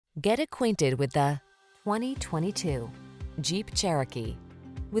Get acquainted with the 2022 Jeep Cherokee.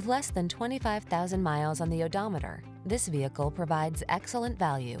 With less than 25,000 miles on the odometer, this vehicle provides excellent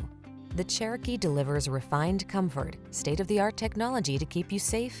value. The Cherokee delivers refined comfort, state-of-the-art technology to keep you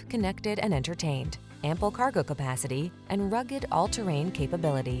safe, connected, and entertained, ample cargo capacity, and rugged all-terrain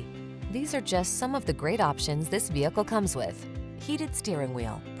capability. These are just some of the great options this vehicle comes with: heated steering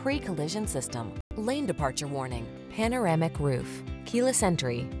wheel, pre-collision system, lane departure warning, panoramic roof, keyless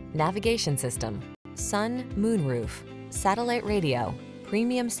entry, navigation system, sun, moonroof, satellite radio,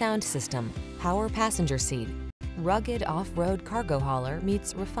 premium sound system, power passenger seat. Rugged off-road cargo hauler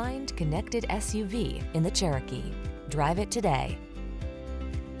meets refined connected SUV in the Cherokee. Drive it today.